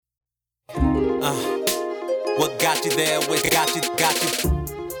What got you there with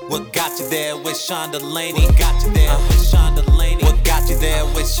What got you there with Sean Delaney? What got you there with Sean Delaney? What got you there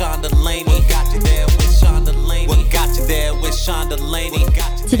with Sean Delaney? What got you there with Sean Delaney? What got you there with Sean Delaney?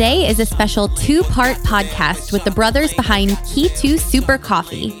 Today is a special two-part podcast with the brothers behind Key2 Super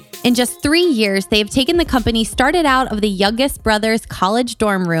Coffee. In just 3 years, they have taken the company started out of the youngest brother's college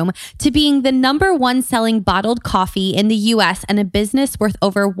dorm room to being the #1 selling bottled coffee in the U.S. and a business worth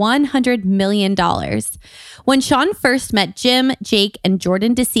over $100 million. When Sean first met Jim, Jake, and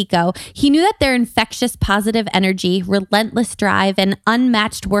Jordan DeSico, he knew that their infectious positive energy, relentless drive, and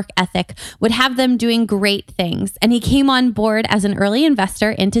unmatched work ethic would have them doing great things, and he came on board as an early investor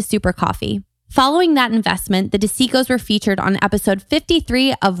into Super Coffee. Following that investment, the DeSicos were featured on episode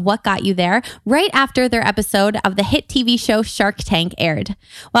 53 of What Got You There, right after their episode of the hit TV show Shark Tank aired.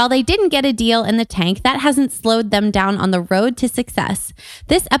 While they didn't get a deal in the tank, that hasn't slowed them down on the road to success.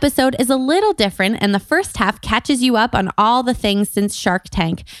 This episode is a little different, and the first half catches you up on all the things since Shark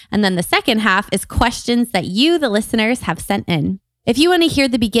Tank, and then the second half is questions that you, the listeners, have sent in. If you want to hear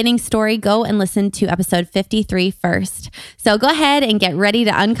the beginning story, go and listen to episode 53 first. So go ahead and get ready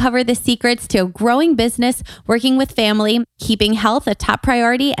to uncover the secrets to a growing business, working with family, keeping health a top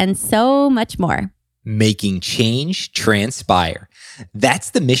priority, and so much more. Making change transpire. That's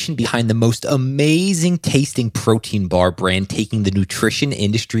the mission behind the most amazing tasting protein bar brand taking the nutrition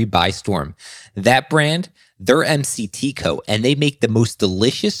industry by storm. That brand, they're MCT Co, and they make the most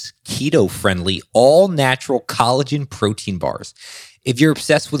delicious, keto-friendly, all-natural collagen protein bars. If you're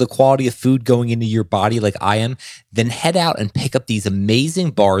obsessed with the quality of food going into your body like I am, then head out and pick up these amazing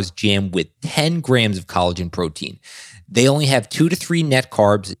bars jammed with 10 grams of collagen protein. They only have 2 to 3 net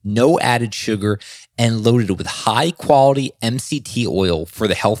carbs, no added sugar, and loaded with high-quality MCT oil for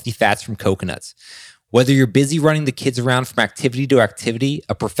the healthy fats from coconuts. Whether you're busy running the kids around from activity to activity,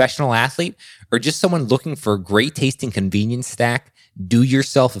 a professional athlete, or just someone looking for a great tasting convenience snack, do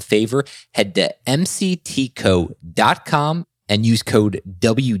yourself a favor, head to mctco.com and use code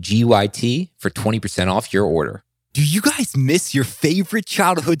WGYT for 20% off your order. Do you guys miss your favorite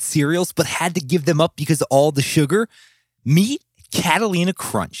childhood cereals but had to give them up because of all the sugar? Meet Catalina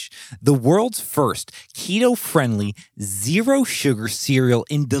Crunch, the world's first keto-friendly, zero-sugar cereal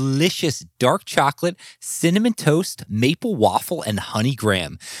in delicious dark chocolate, cinnamon toast, maple waffle, and honey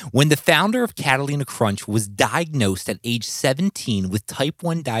graham. When the founder of Catalina Crunch was diagnosed at age 17 with type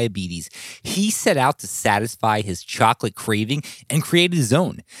 1 diabetes, he set out to satisfy his chocolate craving and created his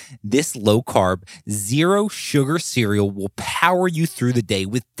own. This low-carb, zero-sugar cereal will power you through the day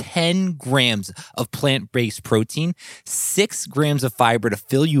with 10 grams of plant-based protein, 6 grams of fiber to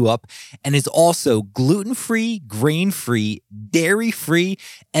fill you up, and is also gluten-free, grain-free, dairy-free,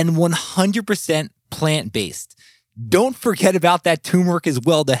 and 100% plant-based. Don't forget about that turmeric as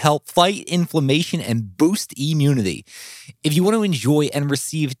well to help fight inflammation and boost immunity. If you want to enjoy and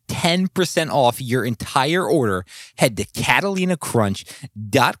receive 10% off your entire order, head to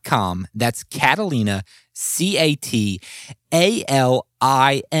CatalinaCrunch.com. That's Catalina, CATALINA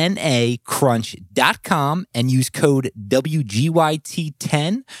Crunch.com and use code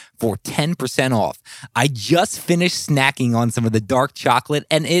WGYT10 for 10% off. I just finished snacking on some of the dark chocolate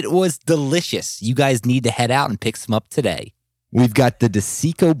and it was delicious. You guys need to head out and pick some up today. We've got the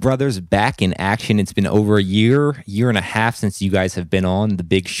DeSico brothers back in action. It's been over a year and a half since you guys have been on the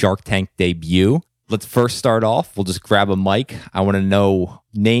big Shark Tank debut. Let's first start off. We'll just grab a mic. I want to know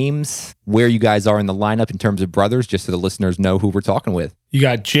names, where you guys are in the lineup in terms of brothers, just so the listeners know who we're talking with. You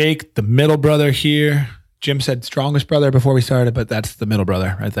got Jake, the middle brother here. Jim said strongest brother before we started, but that's the middle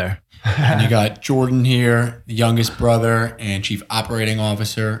brother right there. And you got Jordan here, the youngest brother and chief operating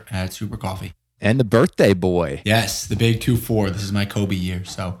officer at Super Coffee. And the birthday boy. Yes, the big 2-4. This is my Kobe year.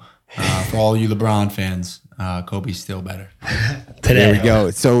 So for all you LeBron fans, Kobe's still better. There we go.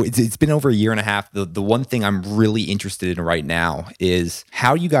 So it's been over a year and a half. The one thing I'm really interested in right now is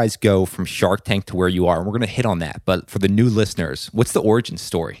how you guys go from Shark Tank to where you are. And we're going to hit on that. But for the new listeners, what's the origin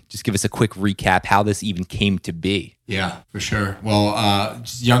story? Just give us a quick recap how this even came to be. Yeah, for sure. Well,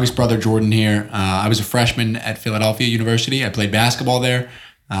 youngest brother Jordan here. I was a freshman at Philadelphia University. I played basketball there.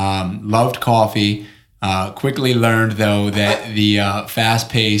 Loved coffee. Quickly learned, though, that the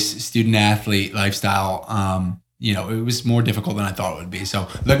fast-paced student-athlete lifestyle, it was more difficult than I thought it would be. So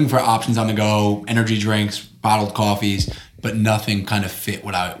looking for options on the go, energy drinks, bottled coffees, but nothing kind of fit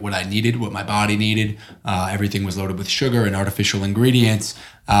what I needed, what my body needed. Everything was loaded with sugar and artificial ingredients.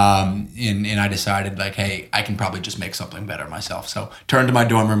 And I decided, like, hey, I can probably just make something better myself. So turned to my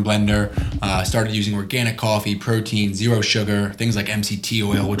dorm room blender, started using organic coffee, protein, zero sugar, things like MCT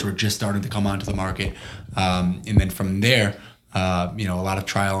oil, which were just starting to come onto the market. And then from there, a lot of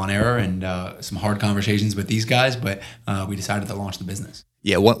trial and error and some hard conversations with these guys, but we decided to launch the business.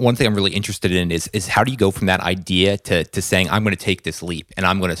 Yeah, one thing I'm really interested in is how do you go from that idea to saying, I'm going to take this leap and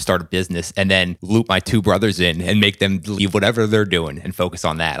I'm going to start a business and then loop my two brothers in and make them leave whatever they're doing and focus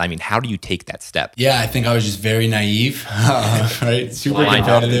on that? I mean, how do you take that step? Yeah, I think I was just very naive, right? Super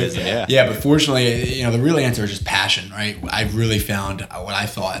competitive. Yeah, but fortunately, the real answer is just passion, right? I really found what I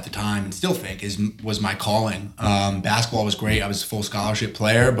thought at the time and still think was my calling. Basketball was great. I was a full scholarship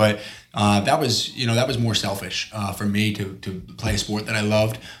player, but that was more selfish for me to play a sport that I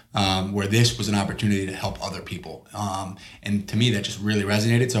loved, where this was an opportunity to help other people. And to me, that just really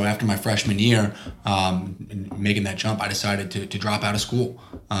resonated. So after my freshman year, making that jump, I decided to drop out of school.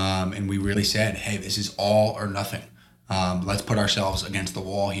 And we really said, hey, this is all or nothing. Let's put ourselves against the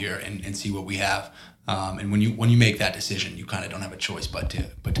wall here and see what we have. And when you make that decision, you kind of don't have a choice but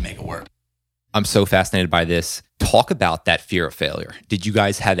to make it work. I'm so fascinated by this. Talk about that fear of failure. Did you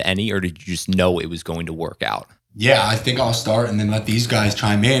guys have any, or did you just know it was going to work out? Yeah, I think I'll start and then let these guys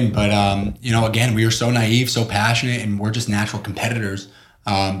chime in. But, again, we were so naive, so passionate, and we're just natural competitors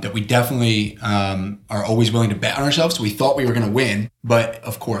that we definitely are always willing to bet on ourselves. So we thought we were going to win. But,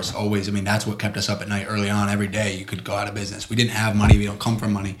 of course, always, that's what kept us up at night early on. Every day you could go out of business. We didn't have money. We don't come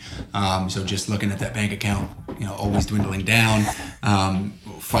from money. So just looking at that bank account, always dwindling down,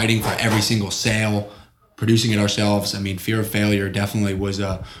 fighting for every single sale, producing it ourselves. Fear of failure definitely was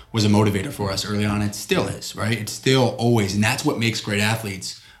a motivator for us early on. It still is, right? It's still always, and that's what makes great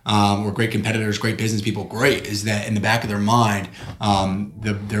athletes or great competitors, great business people great, is that in the back of their mind,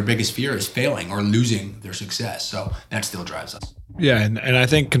 their biggest fear is failing or losing their success. So that still drives us. Yeah, and I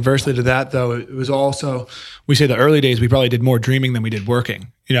think conversely to that, though, it was also, we say the early days, we probably did more dreaming than we did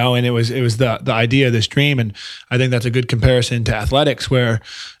working, and it was the idea of this dream. And I think that's a good comparison to athletics where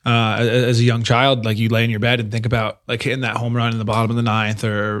as a young child, like you lay in your bed and think about like hitting that home run in the bottom of the ninth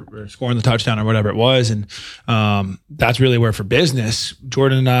or scoring the touchdown or whatever it was. And that's really where for business,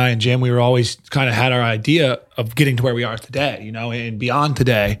 Jordan and I and Jim, we were always kind of had our idea of getting to where we are today, and beyond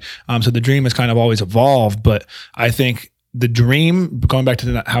today. So the dream has kind of always evolved, but I think the dream, going back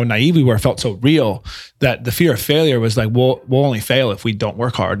to how naive we were, felt so real that the fear of failure was like, we'll only fail if we don't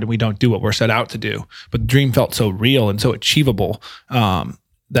work hard and we don't do what we're set out to do. But the dream felt so real and so achievable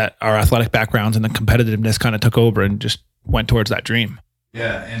that our athletic backgrounds and the competitiveness kind of took over and just went towards that dream.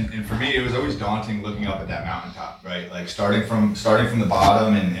 Yeah, and for me, it was always daunting looking up at that mountaintop, right? Like starting from the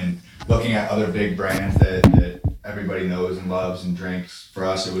bottom and looking at other big brands that everybody knows and loves and drinks. For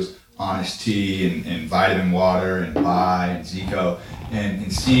us, it was Honest Tea and Vitamin Water and Bai and Zico,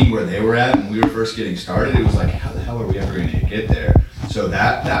 and seeing where they were at when we were first getting started, it was like, how the hell are we ever going to get there? So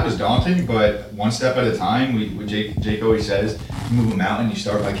that was daunting, but one step at a time. Jake always says, you move a mountain, you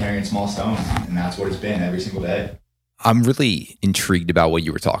start by carrying small stones, and that's what it's been every single day. I'm really intrigued about what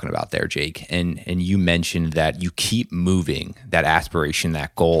you were talking about there, Jake. And you mentioned that you keep moving that aspiration,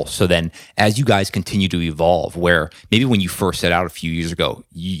 that goal. So then as you guys continue to evolve, where maybe when you first set out a few years ago,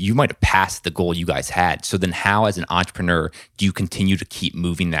 you might have passed the goal you guys had. So then how, as an entrepreneur, do you continue to keep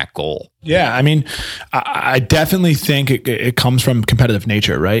moving that goal? Yeah, I definitely think it comes from competitive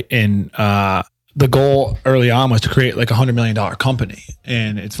nature, right? And the goal early on was to create like $100 million company.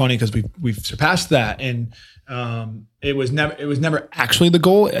 And it's funny because we've surpassed that. And it was never actually the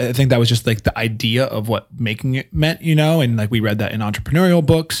goal. I think that was just like the idea of what making it meant, and like we read that in entrepreneurial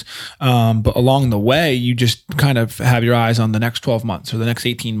books. But along the way, you just kind of have your eyes on the next 12 months or the next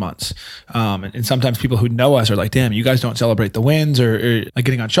 18 months. And sometimes people who know us are like, damn, you guys don't celebrate the wins or like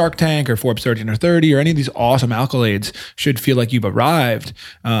getting on Shark Tank or Forbes 30 Under 30 or any of these awesome accolades should feel like you've arrived.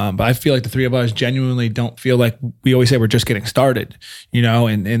 But I feel like the three of us genuinely don't feel like, we always say we're just getting started,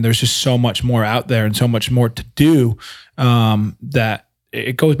 and there's just so much more out there and so much more to do. That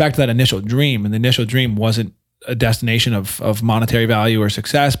it goes back to that initial dream, and the initial dream wasn't a destination of monetary value or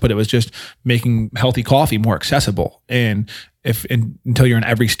success, but it was just making healthy coffee more accessible. And until you're in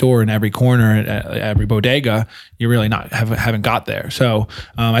every store, in every corner, every bodega, you really haven't got there. So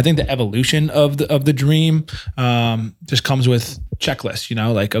I think the evolution of the dream just comes with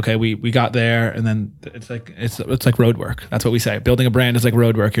checklists. Like, okay, we got there, and then it's like road work. That's what we say. Building a brand is like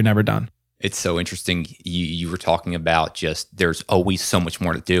road work. You're never done. It's so interesting. You were talking about just there's always so much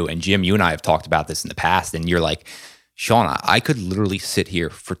more to do. And Jim, you and I have talked about this in the past, and you're like, Sean, I could literally sit here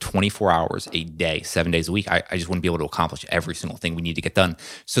for 24 hours a day, 7 days a week. I just wouldn't be able to accomplish every single thing we need to get done.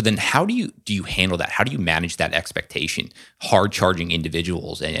 So then how do you handle that? How do you manage that expectation? Hard charging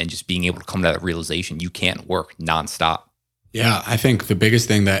individuals and just being able to come to that realization you can't work nonstop. Yeah, I think the biggest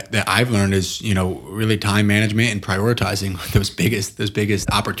thing that I've learned is, really time management and prioritizing those biggest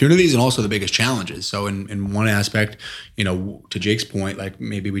opportunities and also the biggest challenges. So in one aspect, to Jake's point, like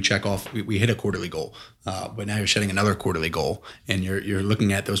maybe we check off, we hit a quarterly goal, but now you're setting another quarterly goal and you're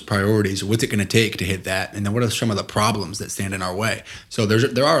looking at those priorities. What's it going to take to hit that? And then what are some of the problems that stand in our way? So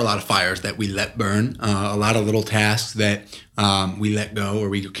there are a lot of fires that we let burn, a lot of little tasks that we let go or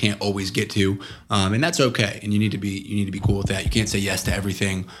we can't always get to, and that's okay. And you need to be cool with that. You can't say yes to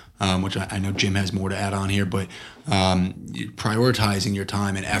everything, which I know Jim has more to add on here. But prioritizing your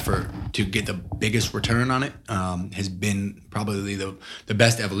time and effort to get the biggest return on it has been probably the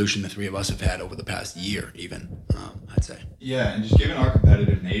best evolution the three of us have had over the past year, even I'd say. Yeah, and just given our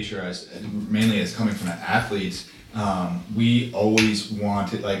competitive nature, mainly as coming from athletes, we always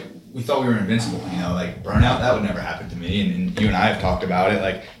wanted we thought we were invincible, like burnout, that would never happen to me. And you and I have talked about it,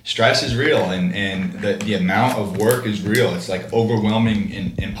 like stress is real and the amount of work is real. It's like overwhelming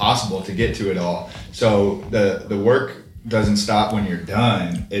and impossible to get to it all. So the work doesn't stop when you're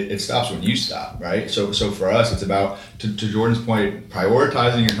done. It stops when you stop, right? So for us, it's about, to Jordan's point,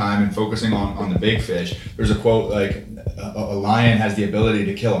 prioritizing your time and focusing on the big fish. There's a quote like, a lion has the ability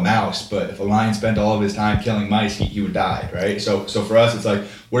to kill a mouse, but if a lion spent all of his time killing mice, he would die, right? So for us, it's like,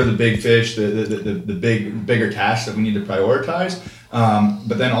 what are the big fish, the bigger tasks that we need to prioritize?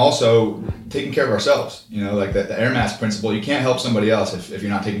 But then also taking care of ourselves, like the air mask principle. You can't help somebody else if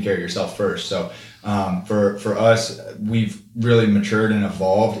you're not taking care of yourself first. So for us, we've really matured and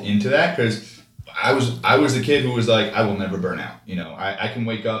evolved into that, because I was the kid who was like, I will never burn out. I can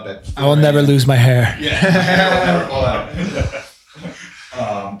wake up at 4 I will never lose my hair. Yeah, hair will never fall out.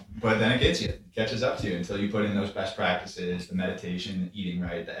 But then it catches up to you until you put in those best practices, the meditation, the eating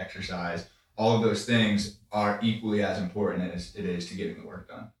right, the exercise. All of those things are equally as important as it is to getting the work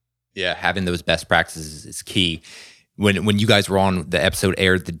done. Yeah, having those best practices is key. When you guys were on, the episode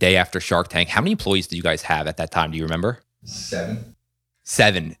aired the day after Shark Tank, how many employees did you guys have at that time? Do you remember?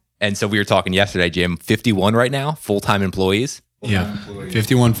 7. And so we were talking yesterday, Jim, 51 right now, full-time employees? Yeah,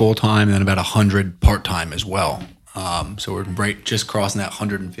 51 full-time and then about 100 part-time as well. So we're just crossing that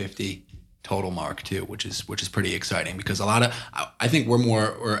 150 total mark too, which is pretty exciting, because I think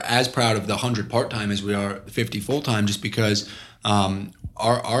we're as proud of the 100 part-time as we are the 50 full-time, just because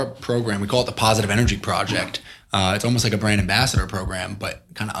our program, we call it the Positive Energy Project. It's almost like a brand ambassador program, but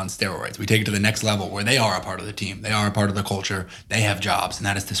kind of on steroids. We take it to the next level where they are a part of the team. They are a part of the culture. They have jobs, and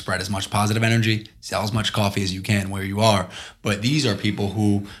that is to spread as much positive energy, sell as much coffee as you can where you are. But these are people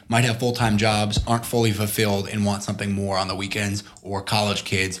who might have full-time jobs, aren't fully fulfilled, and want something more on the weekends, or college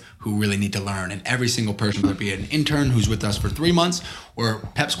kids who really need to learn. And every single person, whether it be an intern who's with us for 3 months or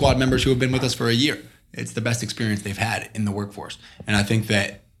Pep Squad members who have been with us for a year, it's the best experience they've had in the workforce. And I think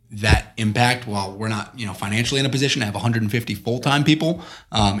that impact, while we're not financially in a position to have 150 full-time people,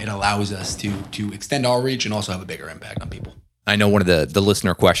 it allows us to extend our reach and also have a bigger impact on people. I know one of the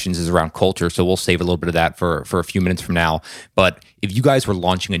listener questions is around culture, so we'll save a little bit of that for a few minutes from now. But if you guys were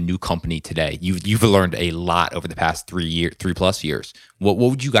launching a new company today, you've learned a lot over the past 3+ years. What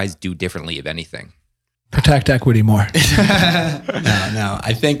would you guys do differently, if anything? Protect equity more. No.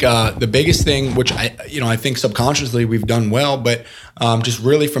 I think the biggest thing, which I think subconsciously we've done well, but just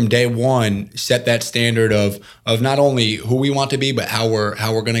really from day one, set that standard of not only who we want to be, but how we're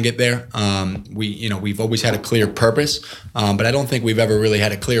going to get there. We've always had a clear purpose, but I don't think we've ever really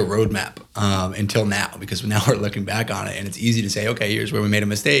had a clear roadmap until now, because now we're looking back on it, and it's easy to say, okay, here's where we made a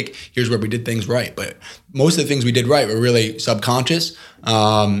mistake, here's where we did things right. But most of the things we did right were really subconscious.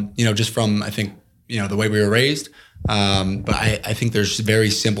 Just from, I think, the way we were raised. But I think there's very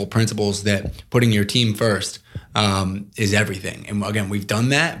simple principles that putting your team first is everything. And again, we've done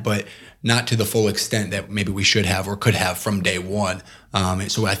that, but not to the full extent that maybe we should have or could have from day one.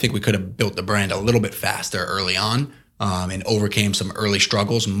 So I think we could have built the brand a little bit faster early on, and overcame some early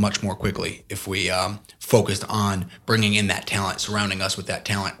struggles much more quickly if we focused on bringing in that talent, surrounding us with that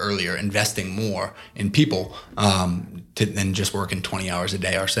talent earlier, investing more in people than just working 20 hours a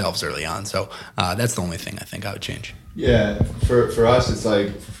day ourselves early on. So that's the only thing I think I would change. Yeah, for us, it's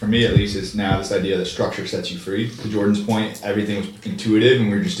like, for me at least, it's now this idea that structure sets you free. To Jordan's point, everything was intuitive,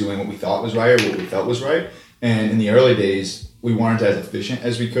 and we were just doing what we thought was right or what we felt was right. And in the early days, we weren't as efficient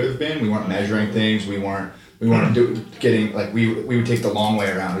as we could have been. We weren't measuring things. We weren't getting, like, we would take the long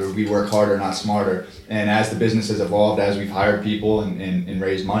way around, or we work harder, not smarter. And as the business has evolved, as we've hired people and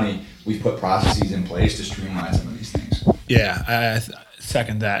raised money, we've put processes in place to streamline some of these things. Yeah, I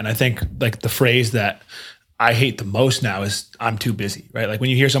second that. And I think, like, the phrase that I hate the most now is I'm too busy, right? Like when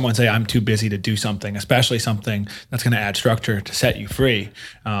you hear someone say I'm too busy to do something, especially something that's going to add structure to set you free,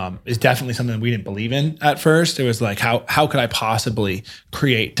 is definitely something we didn't believe in at first. It was like, how could I possibly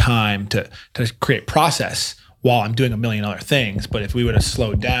create time to create process while I'm doing a million other things? But if we would have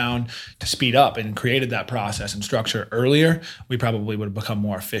slowed down to speed up and created that process and structure earlier, we probably would have become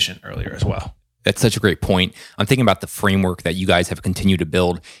more efficient earlier as well. That's such a great point. I'm thinking about the framework that you guys have continued to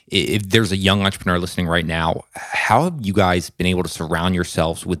build. If there's a young entrepreneur listening right now, how have you guys been able to surround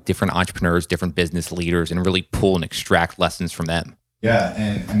yourselves with different entrepreneurs, different business leaders, and really pull and extract lessons from them? Yeah,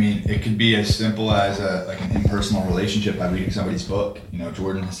 and I mean, it could be as simple as like an impersonal relationship by reading somebody's book. You know,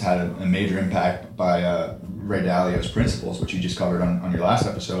 Jordan has had a major impact by Ray Dalio's Principles, which you just covered on your last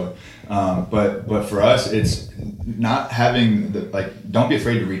episode. But for us, it's not having don't be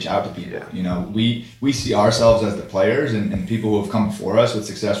afraid to reach out to people. You know, we see ourselves as the players and people who have come before us with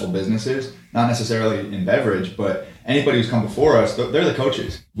successful businesses, not necessarily in beverage, but anybody who's come before us, they're the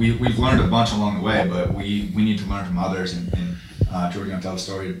coaches. We've learned a bunch along the way, but we need to learn from others. And Jordan, you want to tell the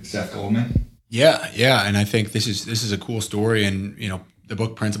story of Seth Goldman? Yeah, and I think this is a cool story, and you know, the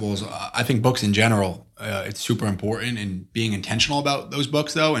book Principles. I think books in general, it's super important, and being intentional about those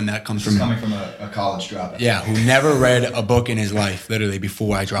books, though, and that comes coming from a college dropout. Yeah, who never read a book in his life, literally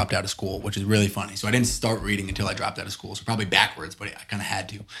before I dropped out of school, which is really funny. So I didn't start reading until I dropped out of school, so probably backwards, but I kind of had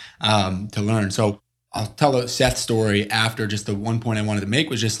to learn. So I'll tell a Seth story after. Just the one point I wanted to make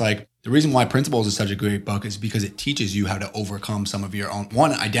was just like, the reason why Principles is such a great book is because it teaches you how to overcome some of your own,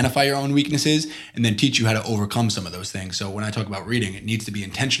 identify your own weaknesses, and then teach you how to overcome some of those things. So when I talk about reading, it needs to be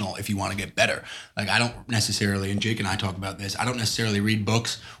intentional if you want to get better. Like I don't necessarily, and Jake and I talk about this, I don't necessarily read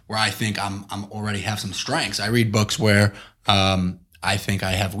books where I think I'm already have some strengths. I read books where I think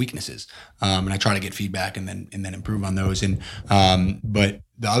I have weaknesses, and I try to get feedback and then improve on those. And but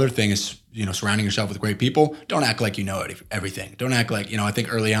the other thing is, you know, surrounding yourself with great people. Don't act like you know everything. Don't act like, you know, I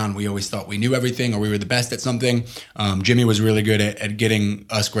think early on we always thought we knew everything or we were the best at something. Jimmy was really good at getting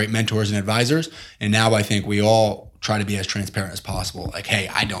us great mentors and advisors. And now I think we all try to be as transparent as possible. Like, hey,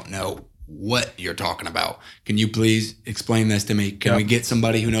 I don't know what you're talking about. Can you please explain this to me? Can we get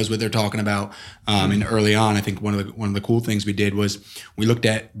somebody who knows what they're talking about? And early on, I think one of the cool things we did was we looked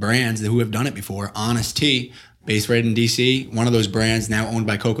at brands who have done it before. Honest Tea, based right in DC, one of those brands now owned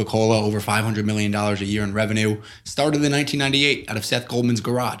by Coca-Cola, over $500 million a year in revenue, started in 1998 out of Seth Goldman's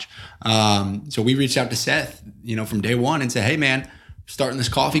garage. So we reached out to Seth, you know, from day one and said, hey man, starting this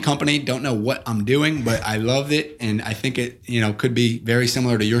coffee company, don't know what I'm doing, but I loved it. And I think it, you know, could be very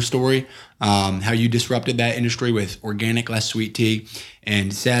similar to your story, how you disrupted that industry with organic, less sweet tea.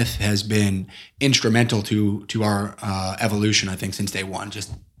 And Seth has been instrumental to our evolution, I think, since day one.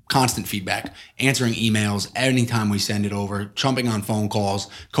 Just constant feedback, answering emails anytime we send it over, jumping on phone calls,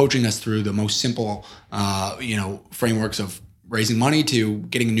 coaching us through the most simple, frameworks of raising money to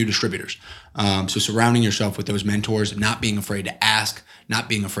getting new distributors. So surrounding yourself with those mentors, not being afraid to ask, not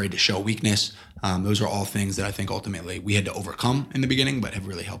being afraid to show weakness. Those are all things that I think ultimately we had to overcome in the beginning, but have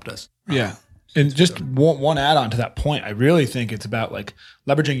really helped us. Yeah. And just one add-on to that point, I really think it's about like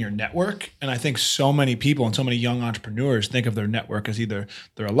leveraging your network. And I think so many people and so many young entrepreneurs think of their network as either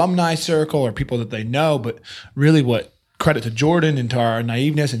their alumni circle or people that they know. But really, what credit to Jordan and to our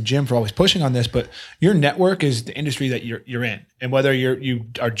naiveness and Jim for always pushing on this, but your network is the industry that you're in. And whether you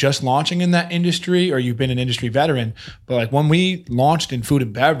are just launching in that industry or you've been an industry veteran, but like when we launched in food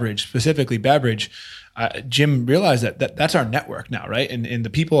and beverage, specifically beverage, Jim realized that's our network now, right? And the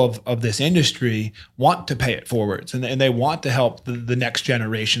people of this industry want to pay it forwards, and they want to help the next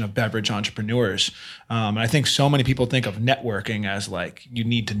generation of beverage entrepreneurs. And I think so many people think of networking as like you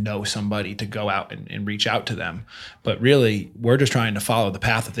need to know somebody to go out and reach out to them. But really, we're just trying to follow the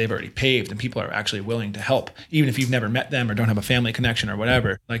path that they've already paved, and people are actually willing to help, even if you've never met them or don't have a family connection or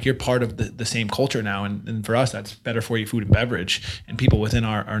whatever. Like you're part of the same culture now, and for us, that's better for you food and beverage, and people within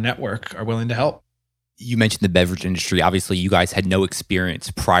our network are willing to help. You mentioned the beverage industry. Obviously, you guys had no experience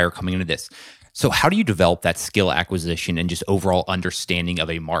prior coming into this. So how do you develop that skill acquisition and just overall understanding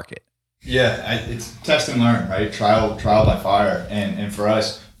of a market? Yeah, it's test and learn, right? Trial by fire. And for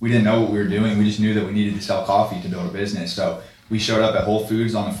us, we didn't know what we were doing. We just knew that we needed to sell coffee to build a business. So we showed up at Whole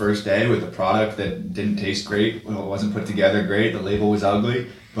Foods on the first day with a product that didn't taste great. Well, it wasn't put together great. The label was ugly,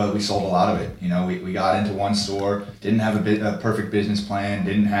 but we sold a lot of it. You know, we got into one store, didn't have a perfect business plan,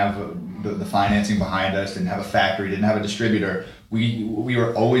 didn't have the financing behind us, didn't have a factory, didn't have a distributor. We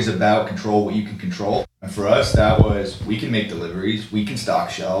were always about control what you can control. And for us, that was, we can make deliveries, we can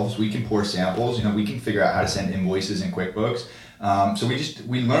stock shelves, we can pour samples, you know, we can figure out how to send invoices in QuickBooks. So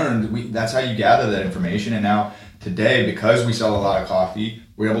we learned, that's how you gather that information. And now today, because we sell a lot of coffee,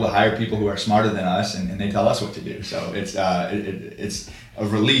 we're able to hire people who are smarter than us, and they tell us what to do. So it's a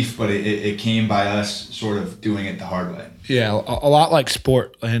relief, but it came by us sort of doing it the hard way. Yeah, a lot like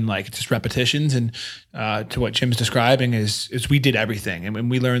sport and like just repetitions. And to what Jim's describing is we did everything, and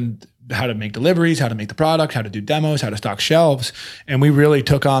we learned how to make deliveries, how to make the product, how to do demos, how to stock shelves. And we really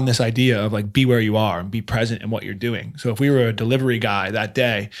took on this idea of like, be where you are and be present in what you're doing. So if we were a delivery guy that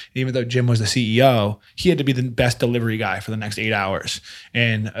day, even though Jim was the CEO, he had to be the best delivery guy for the next 8 hours.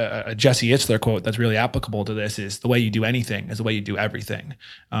 And a Jesse Itzler quote that's really applicable to this is, the way you do anything is the way you do everything.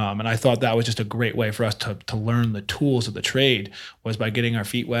 And I thought that was just a great way for us to learn the tools of the trade, was by getting our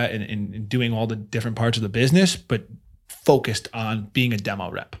feet wet and doing all the different parts of the business, but focused on being a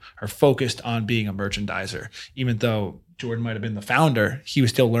demo rep or focused on being a merchandiser. Even though Jordan might have been the founder, he was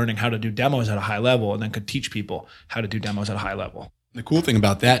still learning how to do demos at a high level, and then could teach people how to do demos at a high level. The cool thing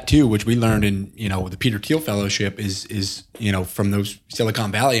about that too, which we learned in, the Peter Thiel Fellowship is from those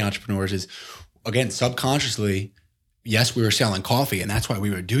Silicon Valley entrepreneurs, is again, subconsciously, yes, we were selling coffee, and that's why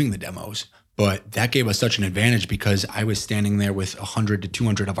we were doing the demos. But that gave us such an advantage, because I was standing there with 100 to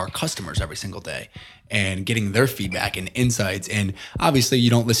 200 of our customers every single day and getting their feedback and insights. And obviously you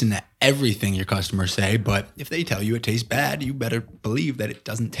don't listen to everything your customers say, but if they tell you it tastes bad, you better believe that it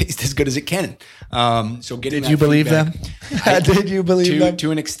doesn't taste as good as it can. So getting Did you believe them? Did you believe them?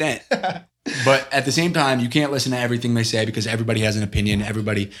 To an extent. But at the same time, you can't listen to everything they say, because everybody has an opinion.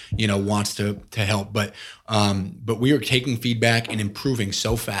 Everybody, wants to help. But we are taking feedback and improving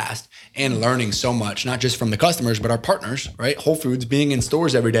so fast and learning so much, not just from the customers, but our partners, right? Whole Foods, being in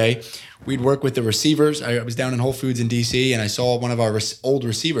stores every day, we'd work with the receivers. I was down in Whole Foods in DC, and I saw one of our old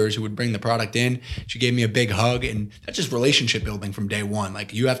receivers who would bring the product in. She gave me a big hug, and that's just relationship building from day one.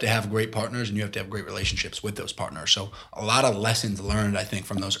 Like, you have to have great partners, and you have to have great relationships with those partners. So a lot of lessons learned, I think,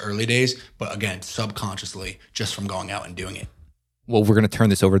 from those early days, but again, subconsciously, just from going out and doing it. Well, we're going to turn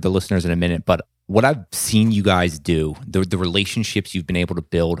this over to the listeners in a minute, but what I've seen you guys do, the relationships you've been able to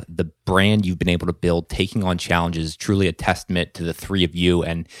build, the brand you've been able to build, taking on challenges, is truly a testament to the three of you.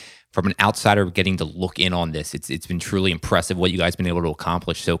 And from an outsider getting to look in on this, it's been truly impressive what you guys have been able to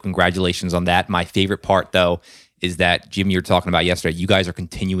accomplish. So congratulations on that. My favorite part, though, is that, Jim, you were talking about yesterday, you guys are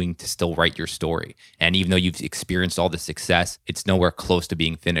continuing to still write your story. And even though you've experienced all the success, it's nowhere close to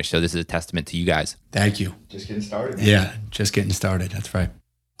being finished. So this is a testament to you guys. Thank you. Just getting started. Yeah, just getting started. That's right.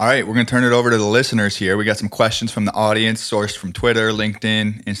 All right, we're going to turn it over to the listeners here. We got some questions from the audience, sourced from Twitter,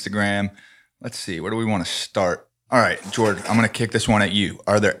 LinkedIn, Instagram. Let's see, where do we want to start? All right, Jordan, I'm going to kick this one at you.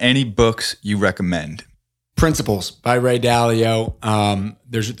 Are there any books you recommend? Principles by Ray Dalio.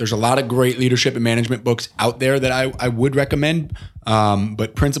 There's a lot of great leadership and management books out there that I would recommend.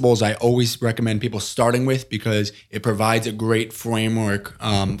 But Principles, I always recommend people starting with, because it provides a great framework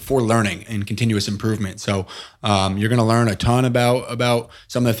for learning and continuous improvement. So you're going to learn a ton about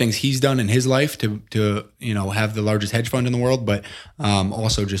some of the things he's done in his life to have the largest hedge fund in the world, but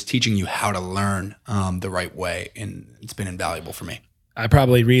also just teaching you how to learn the right way. And it's been invaluable for me. I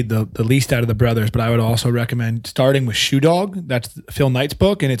probably read the least out of the brothers, but I would also recommend starting with Shoe Dog. That's Phil Knight's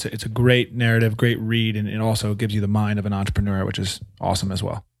book, and it's a great narrative, great read, and it also gives you the mind of an entrepreneur, which is awesome as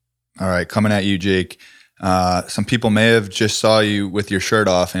well. All right, coming at you, Jake. Some people may have just saw you with your shirt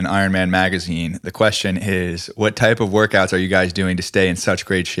off in Iron Man magazine. The question is, what type of workouts are you guys doing to stay in such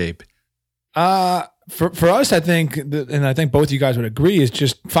great shape? For us, I think, and I think both you guys would agree, is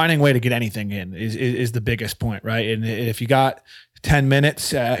just finding a way to get anything in is the biggest point, right? And if you got 10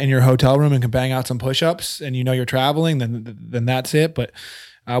 minutes in your hotel room and can bang out some push-ups, and you're traveling, then that's it. But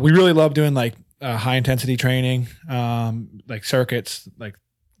we really love doing like high intensity training, like circuits, like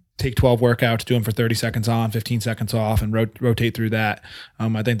take 12 workouts, do them for 30 seconds on, 15 seconds off, and rotate through that.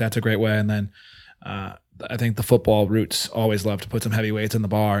 I think that's a great way. And then I think the football roots always love to put some heavy weights in the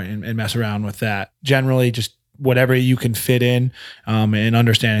bar and mess around with that. Generally, just whatever you can fit in, and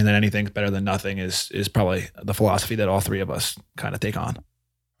understanding that anything's better than nothing is probably the philosophy that all three of us kind of take on.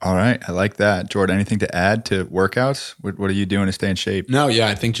 All right. I like that. Jordan, anything to add to workouts? What are you doing to stay in shape? No, yeah,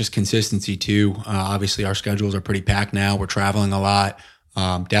 I think just consistency too. Obviously, our schedules are pretty packed now. We're traveling a lot.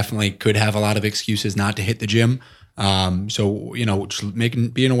 Definitely could have a lot of excuses not to hit the gym. So, just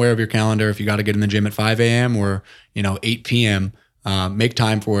being aware of your calendar. If you got to get in the gym at 5 a.m. or, 8 p.m., make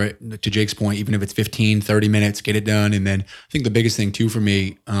time for it. To Jake's point, even if it's 15, 30 minutes, get it done. And then I think the biggest thing too for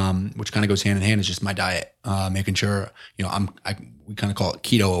me, which kind of goes hand in hand, is just my diet. Making sure, we kind of call it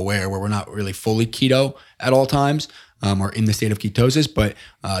keto aware, where we're not really fully keto at all times, or in the state of ketosis, but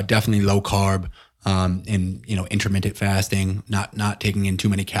definitely low carb, and, intermittent fasting, not taking in too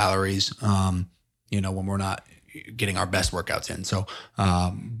many calories, when we're not, getting our best workouts in. So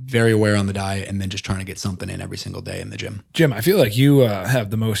very aware on the diet, and then just trying to get something in every single day in the gym. Jim, I feel like you have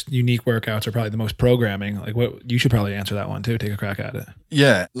the most unique workouts, or probably the most programming. Like, what you should probably answer that one too. Take a crack at it.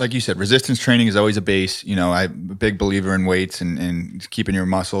 Yeah, like you said, resistance training is always a base. You know, I'm a big believer in weights and keeping your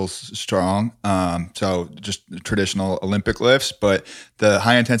muscles strong. So just traditional Olympic lifts, but the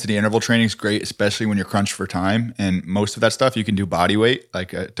high intensity interval training is great, especially when you're crunched for time. And most of that stuff you can do body weight,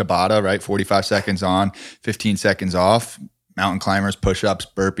 like a Tabata, right? 45 seconds on, 15 seconds off. Mountain climbers, push-ups,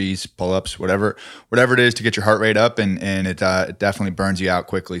 burpees, pull-ups, whatever it is to get your heart rate up, and it definitely burns you out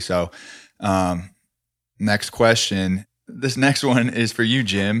quickly. So, next question. This next one is for you,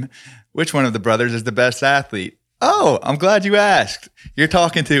 Jim. Which one of the brothers is the best athlete? Oh, I'm glad you asked. You're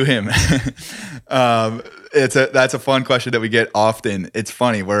talking to him. That's a fun question that we get often. It's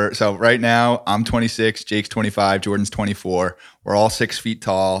funny. So right now I'm 26, Jake's 25, Jordan's 24. We're all 6 feet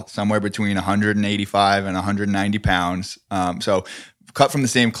tall, somewhere between 185 and 190 pounds. So cut from the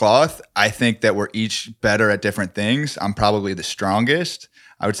same cloth. I think that we're each better at different things. I'm probably the strongest.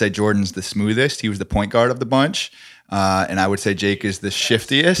 I would say Jordan's the smoothest. He was the point guard of the bunch. And I would say Jake is the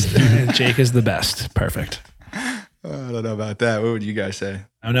shiftiest. Jake is the best. Perfect. I don't know about that. What would you guys say?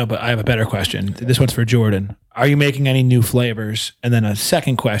 I don't know, but I have a better question. This one's for Jordan. Are you making any new flavors? And then a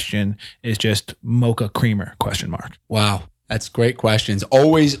second question is just mocha creamer ? Wow. That's great questions.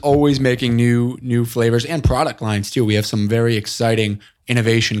 Always making new flavors and product lines too. We have some very exciting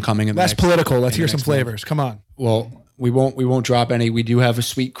innovation coming in. Less political. Let's hear some flavors. Come on. Well, we won't drop any. We do have a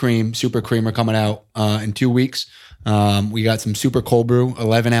sweet cream super creamer coming out in 2 weeks. We got some super cold brew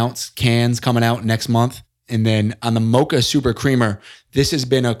 11-ounce cans coming out next month. And then on the Mocha Super Creamer, this has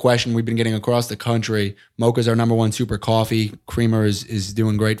been a question we've been getting across the country. Mocha's our number one super coffee. Creamer is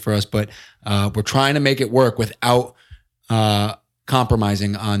doing great for us, but we're trying to make it work without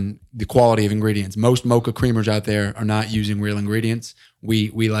compromising on the quality of ingredients. Most Mocha creamers out there are not using real ingredients. We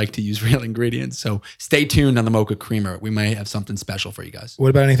like to use real ingredients. So stay tuned on the Mocha Creamer. We might have something special for you guys. What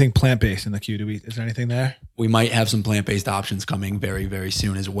about anything plant-based in the queue? Is there anything there? We might have some plant-based options coming very, very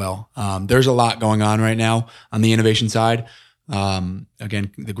soon as well. There's a lot going on right now on the innovation side.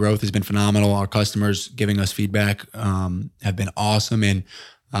 Again, the growth has been phenomenal. Our customers giving us feedback have been awesome. And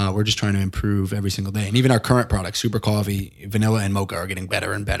we're just trying to improve every single day. And even our current products, Super Coffee, Vanilla, and Mocha, are getting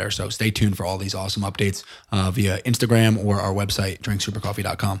better and better. So stay tuned for all these awesome updates via Instagram or our website,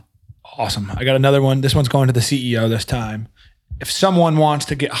 drinksupercoffee.com. Awesome. I got another one. This one's going to the CEO this time. If someone wants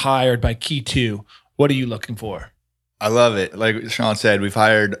to get hired by Key2, what are you looking for? I love it. Like Sean said, we've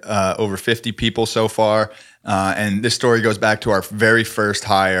hired over 50 people so far. And this story goes back to our very first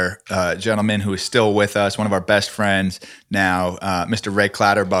hire, a gentleman who is still with us, one of our best friends now, Mr. Ray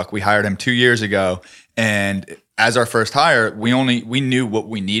Clatterbuck. We hired him 2 years ago. And as our first hire, we knew what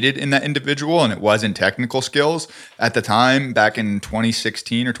we needed in that individual, and it wasn't technical skills. At the time, back in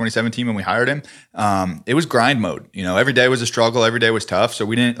 2016 or 2017 when we hired him, it was grind mode. You know, every day was a struggle, every day was tough. So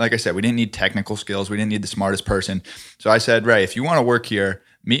we didn't need technical skills. We didn't need the smartest person. So I said, Ray, if you want to work here,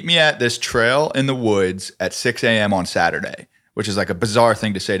 meet me at this trail in the woods at 6 a.m. on Saturday, which is like a bizarre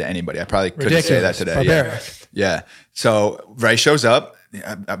thing to say to anybody. I probably couldn't say that today. Yeah. So Ray shows up,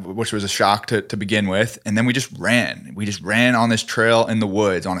 which was a shock to begin with. And then we just ran. We just ran on this trail in the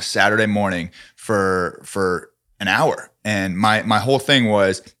woods on a Saturday morning for an hour. And my whole thing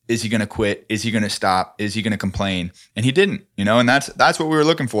was, is he going to quit? Is he going to stop? Is he going to complain? And he didn't, you know, and that's what we were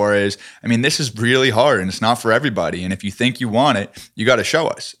looking for is, I mean, this is really hard and it's not for everybody. And if you think you want it, you got to show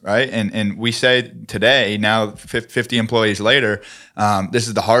us, right? And we say today, now 50 employees later, this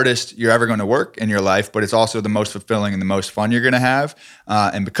is the hardest you're ever going to work in your life, but it's also the most fulfilling and the most fun you're going to have.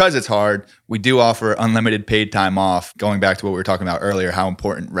 And because it's hard, we do offer unlimited paid time off, going back to what we were talking about earlier, how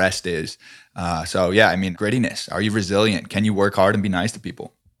important rest is. So yeah, I mean, grittiness. Are you resilient? Can you work hard and be nice to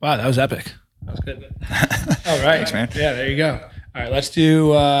people? Wow, that was epic. That was good. All right. Thanks, man. Yeah, there you go. All right, let's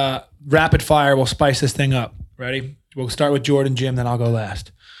do rapid fire. We'll spice this thing up. Ready? We'll start with Jordan, Jim, then I'll go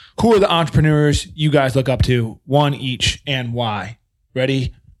last. Who are the entrepreneurs you guys look up to? One each, and why?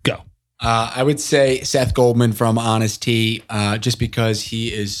 Ready? Go. I would say Seth Goldman from Honest Tea, just because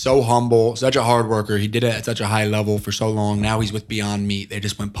he is so humble, such a hard worker. He did it at such a high level for so long. Now he's with Beyond Meat. They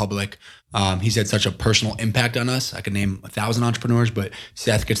just went public. He's had such a personal impact on us. I could name 1,000 entrepreneurs, but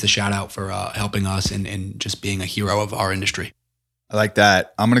Seth gets the shout out for helping us and just being a hero of our industry. I like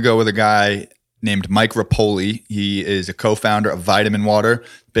that. I'm going to go with a guy named Mike Rapoli. He is a co-founder of Vitamin Water,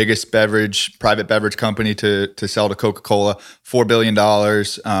 biggest private beverage company to sell to Coca-Cola, $4 billion.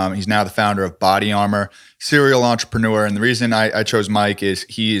 He's now the founder of Body Armor, serial entrepreneur. And the reason I chose Mike is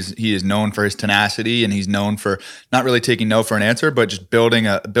he is known for his tenacity, and he's known for not really taking no for an answer, but just building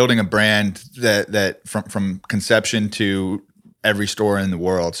a brand that from conception to every store in the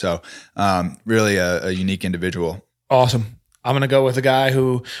world. So really a unique individual. Awesome. I'm going to go with a guy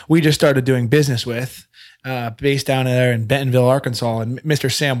who we just started doing business with, based down there in Bentonville, Arkansas, and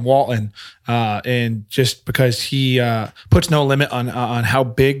Mr. Sam Walton. And just because he puts no limit on how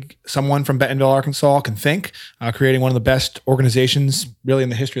big someone from Bentonville, Arkansas can think, creating one of the best organizations really in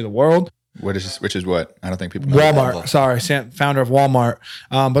the history of the world. Which is what? I don't think people know. Walmart. Sorry, founder of Walmart.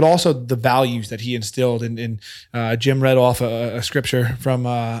 But also the values that he instilled. And Jim read off a scripture from,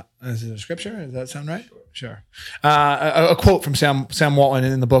 is it a scripture? Does that sound right? Sure. A quote from Sam Walton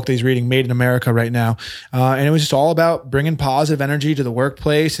in the book that he's reading, Made in America right now. And it was just all about bringing positive energy to the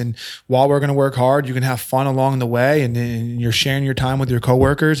workplace. And while we're going to work hard, you can have fun along the way, and you're sharing your time with your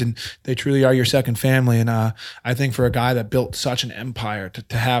coworkers, and they truly are your second family. And I think for a guy that built such an empire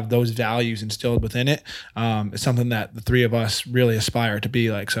to have those values instilled within it, is something that the three of us really aspire to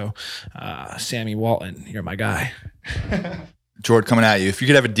be like. So Sammy Walton, you're my guy. Jord, coming at you. If you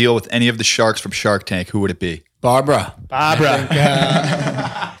could have a deal with any of the sharks from Shark Tank, who would it be? Barbara.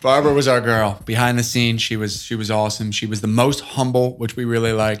 Barbara was our girl. Behind the scenes, she was awesome. She was the most humble, which we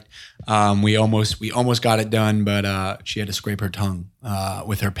really liked. We almost got it done, but she had to scrape her tongue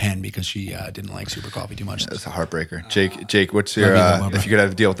with her pen because she didn't like super coffee too much. That's a heartbreaker. Jake, what's your if you could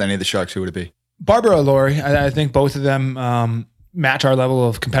have a deal with any of the sharks, who would it be? Barbara or Lori. I think both of them match our level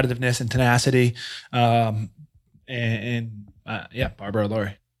of competitiveness and tenacity. Yeah, Barbara or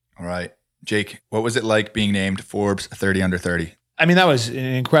Lori. All right. Jake, what was it like being named Forbes 30 Under 30? I mean, that was an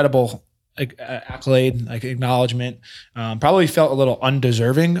incredible accolade, acknowledgement. Probably felt a little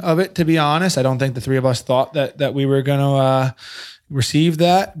undeserving of it, to be honest. I don't think the three of us thought that we were going to receive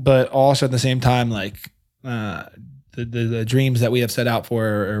that, but also at the same time, the dreams that we have set out for,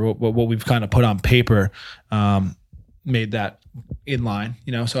 or what we've kind of put on paper, made that in line,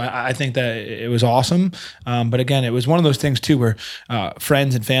 so I think that it was awesome. But again, it was one of those things too, where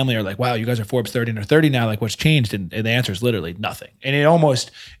friends and family are like, wow, you guys are Forbes 30 Under 30 now, what's changed? And the answer is literally nothing. And it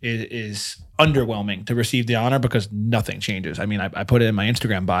almost is underwhelming to receive the honor because nothing changes. I mean, I put it in my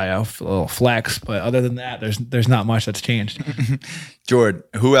Instagram bio, a little flex, but other than that, there's not much that's changed. Jord,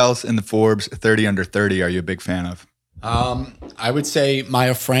 who else in the Forbes 30 Under 30 are you a big fan of? I would say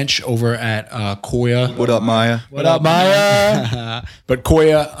Maya French over at Koya. What up, Maya? What up, Maya? But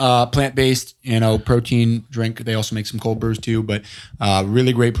Koya, plant-based, protein drink. They also make some cold brews too, but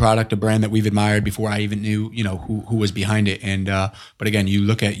really great product, a brand that we've admired before I even knew, who was behind it. And but again, you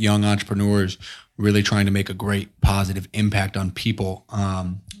look at young entrepreneurs really trying to make a great positive impact on people.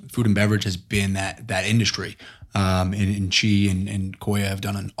 Food and beverage has been that industry. And Chi and Koya have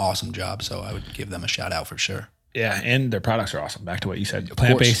done an awesome job. So I would give them a shout out for sure. Yeah, and their products are awesome. Back to what you said,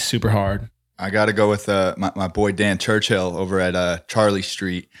 plant-based, super hard. I got to go with my boy Dan Churchill over at Charlie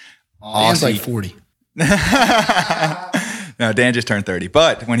Street. Dan's like 40. No, Dan just turned 30.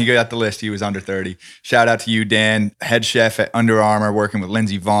 But when he got the list, he was under 30. Shout out to you, Dan, head chef at Under Armour, working with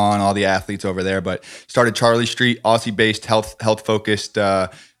Lindsey Vaughn, all the athletes over there. But started Charlie Street, Aussie-based, health-focused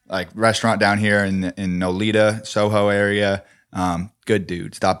restaurant down here in Nolita, Soho area. Good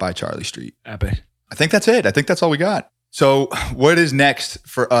dude. Stop by Charlie Street. Epic. I think that's it. I think that's all we got. So what is next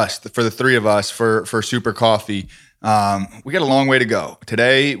for us, for the three of us, for Super Coffee? We got a long way to go.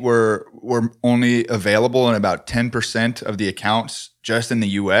 Today, we're only available in about 10% of the accounts just in the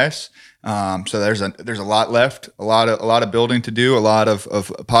US. So there's a lot left, a lot of building to do, a lot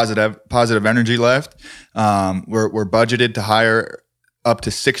of positive energy left. We're budgeted to hire up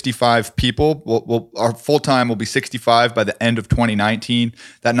to 65 people. Our full-time will be 65 by the end of 2019.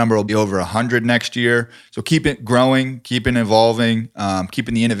 That number will be over 100 next year. So keep it growing, keep it evolving,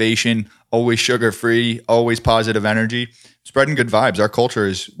 keeping the innovation, always sugar-free, always positive energy, spreading good vibes. Our culture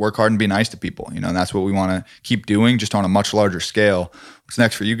is work hard and be nice to people, and that's what we want to keep doing, just on a much larger scale. What's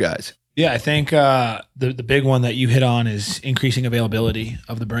next for you guys? Yeah, I think the big one that you hit on is increasing availability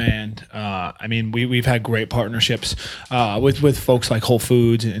of the brand. I mean, we've had great partnerships with folks like Whole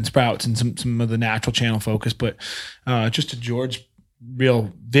Foods and Sprouts and some of the natural channel focus, but just to George's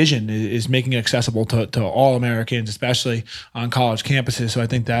real vision is making it accessible to all Americans, especially on college campuses. So I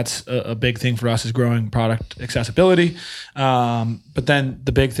think that's a big thing for us, is growing product accessibility. But then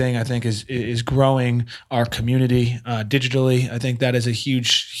the big thing, I think, is growing our community digitally. I think that is a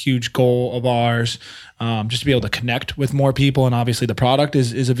huge goal of ours, just to be able to connect with more people. And obviously the product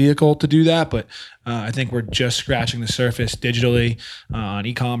is a vehicle to do that. But I think we're just scratching the surface digitally on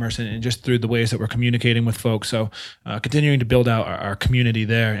e-commerce and just through the ways that we're communicating with folks. So continuing to build out our community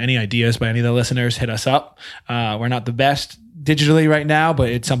there. Any ideas by any of the listeners, hit us up. We're not the best digitally right now, but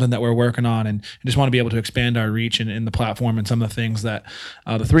it's something that we're working on, and just want to be able to expand our reach in the platform and some of the things that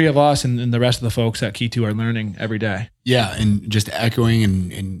the three of us and the rest of the folks at Key2 are learning every day. Yeah, and just echoing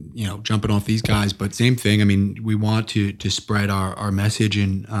and jumping off these guys, but same thing. I mean, we want to spread our message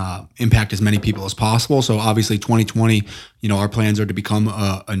and impact as many people as possible. So obviously 2020, our plans are to become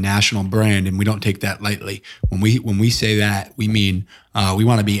a national brand, and we don't take that lightly. When we say that, we mean we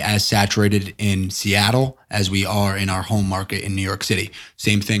want to be as saturated in Seattle as we are in our home market in New York City.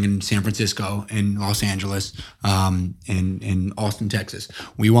 Same thing in San Francisco, in Los Angeles, in Austin, Texas.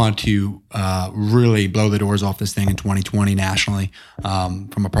 We want to really blow the doors off this thing in 2020 nationally.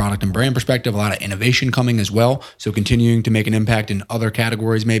 From a product and brand perspective, a lot of innovation coming as well. So continuing to make an impact in other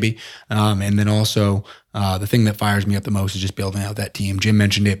categories maybe. And then also the thing that fires me up the most is just building out that team. Jim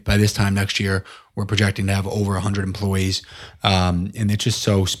mentioned it. By this time next year, we're projecting to have over 100 employees. And it's just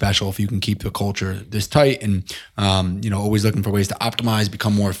so special if you can keep the culture this tight and, always looking for ways to optimize,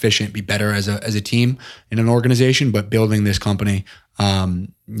 become more efficient, be better as a team in an organization. But building this company,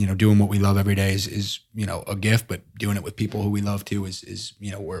 doing what we love every day is a gift, but doing it with people who we love too is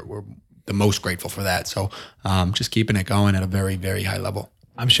we're the most grateful for that. So just keeping it going at a very, very high level.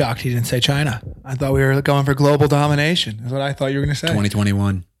 I'm shocked he didn't say China. I thought we were going for global domination. That's what I thought you were going to say.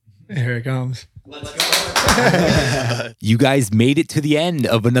 2021. Here it comes. Let's go. You guys made it to the end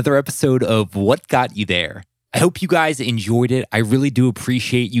of another episode of What Got You There. I hope you guys enjoyed it. I really do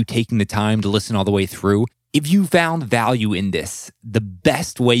appreciate you taking the time to listen all the way through. If you found value in this, the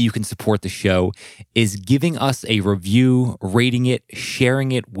best way you can support the show is giving us a review, rating it,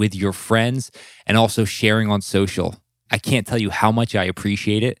 sharing it with your friends, and also sharing on social. I can't tell you how much I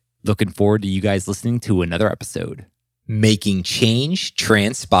appreciate it. Looking forward to you guys listening to another episode. Making change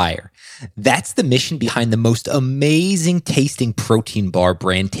transpire. That's the mission behind the most amazing tasting protein bar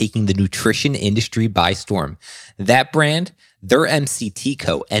brand taking the nutrition industry by storm. That brand, they're MCT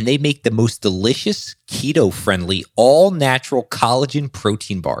Co, and they make the most delicious, keto-friendly, all-natural collagen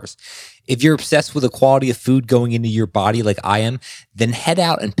protein bars. If you're obsessed with the quality of food going into your body like I am, then head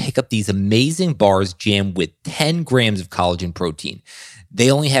out and pick up these amazing bars jammed with 10 grams of collagen protein. They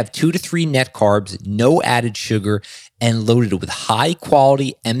only have 2 to 3 net carbs, no added sugar, and loaded with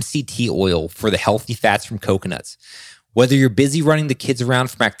high-quality MCT oil for the healthy fats from coconuts. Whether you're busy running the kids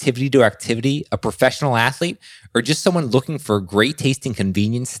around from activity to activity, a professional athlete, or just someone looking for a great-tasting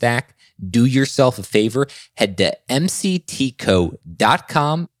convenience snack, do yourself a favor, head to mctco.com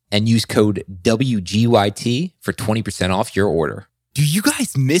and use code WGYT for 20% off your order. Do you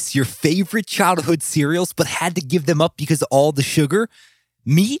guys miss your favorite childhood cereals but had to give them up because of all the sugar?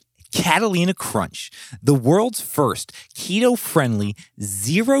 Meet Catalina Crunch, the world's first keto-friendly,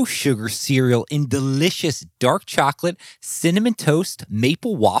 zero-sugar cereal in delicious dark chocolate, cinnamon toast,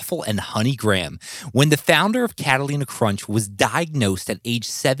 maple waffle, and honey graham. When the founder of Catalina Crunch was diagnosed at age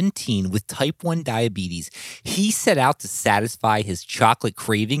 17 with type 1 diabetes, he set out to satisfy his chocolate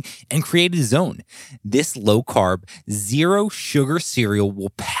craving and created his own. This low-carb, zero-sugar cereal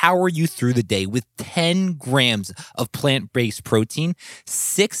will power you through the day with 10 grams of plant-based protein,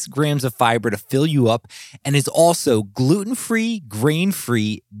 6 grams of fiber to fill you up, and is also gluten-free,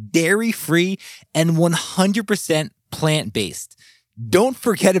 grain-free, dairy-free, and 100% plant-based. Don't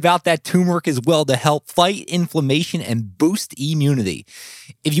forget about that turmeric as well to help fight inflammation and boost immunity.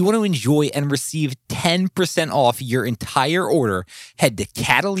 If you want to enjoy and receive 10% off your entire order, head to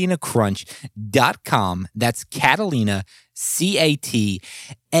CatalinaCrunch.com. That's Catalina, CATALINA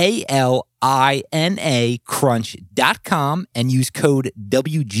Crunch.com and use code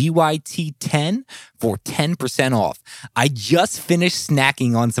WGYT10 for 10% off. I just finished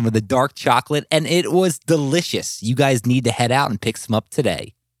snacking on some of the dark chocolate and it was delicious. You guys need to head out and pick some up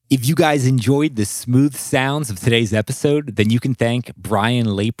today. If you guys enjoyed the smooth sounds of today's episode, then you can thank Brian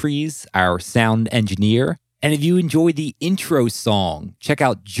Lapries, our sound engineer. And if you enjoyed the intro song, check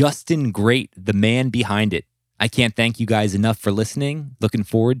out Justin Great, the man behind it. I can't thank you guys enough for listening. Looking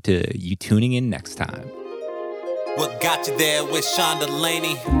forward to you tuning in next time. What got you there with Sean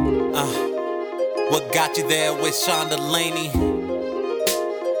Delaney? What got you there with Sean Delaney?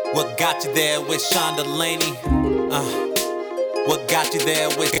 What got you there with Sean Delaney? What got you there?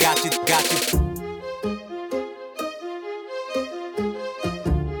 What got you?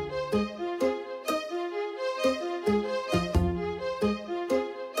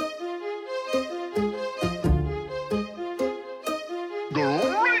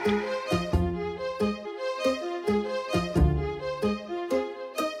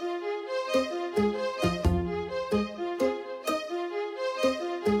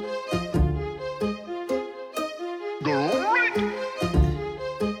 Go.